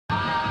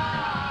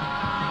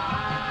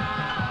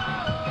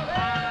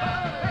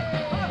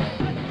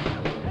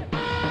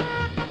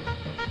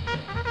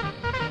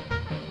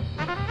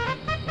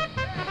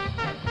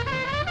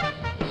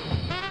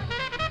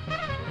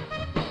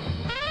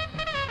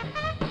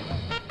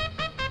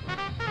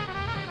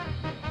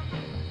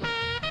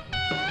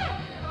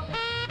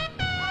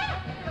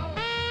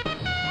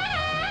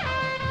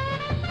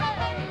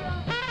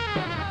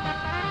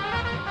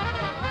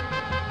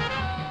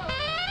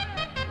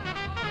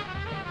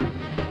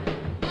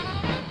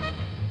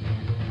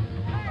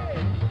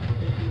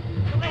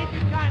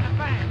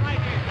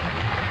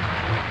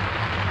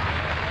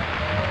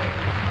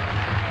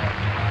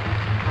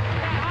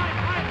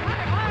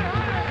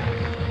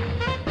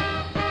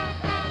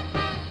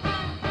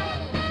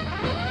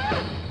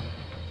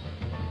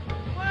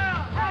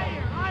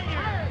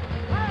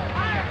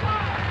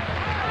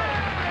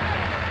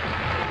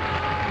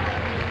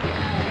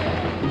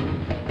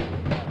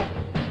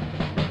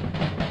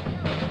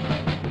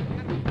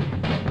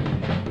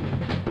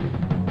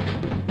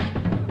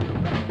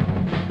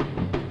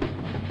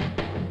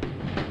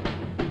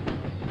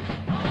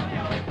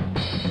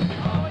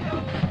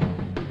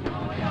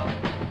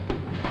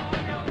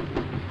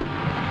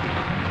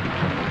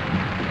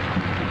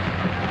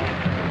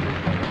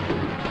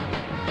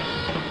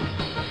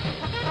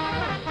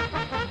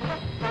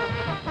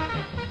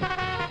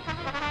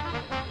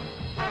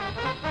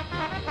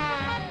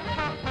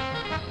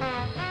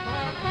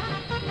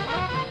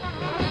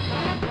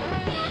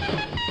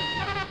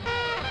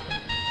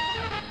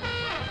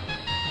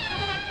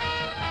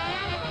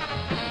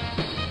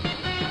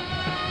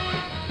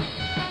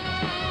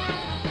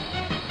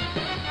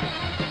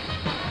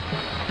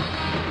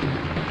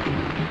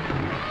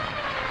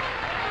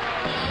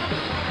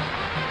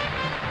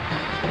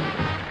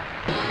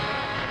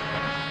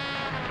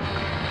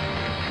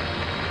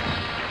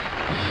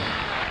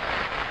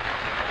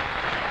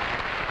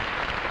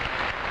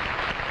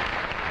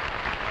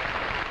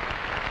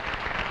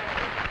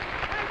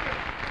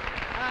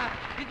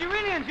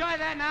enjoy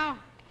that now?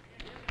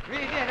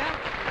 Really did, huh?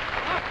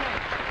 Okay.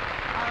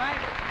 All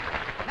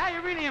right. Now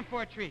you're really in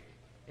for a treat.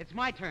 It's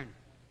my turn.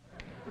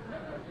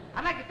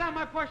 I'd like to start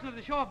my portion of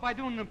the show off by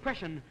doing an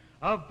impression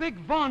of Big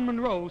Vaughn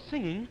Monroe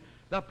singing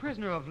The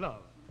Prisoner of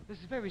Love. This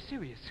is very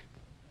serious.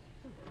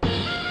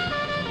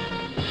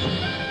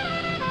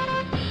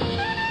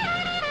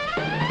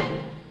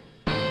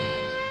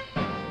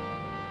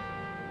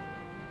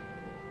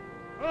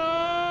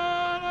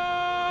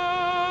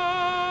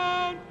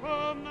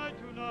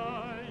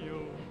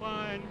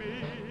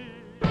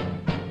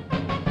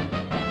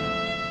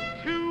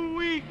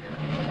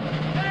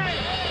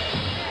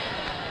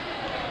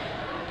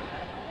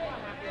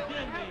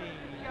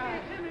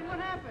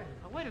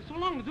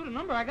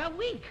 I got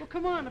weak. Well,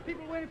 come on. The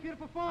people are waiting for you to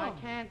perform.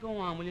 I can't go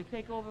on. Will you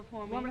take over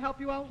for me? You want me to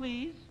help you out?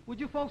 Please. Would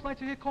you folks like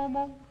to hear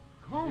Como?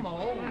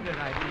 Como? Good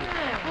idea.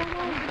 Yeah,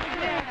 Como.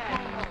 Yeah.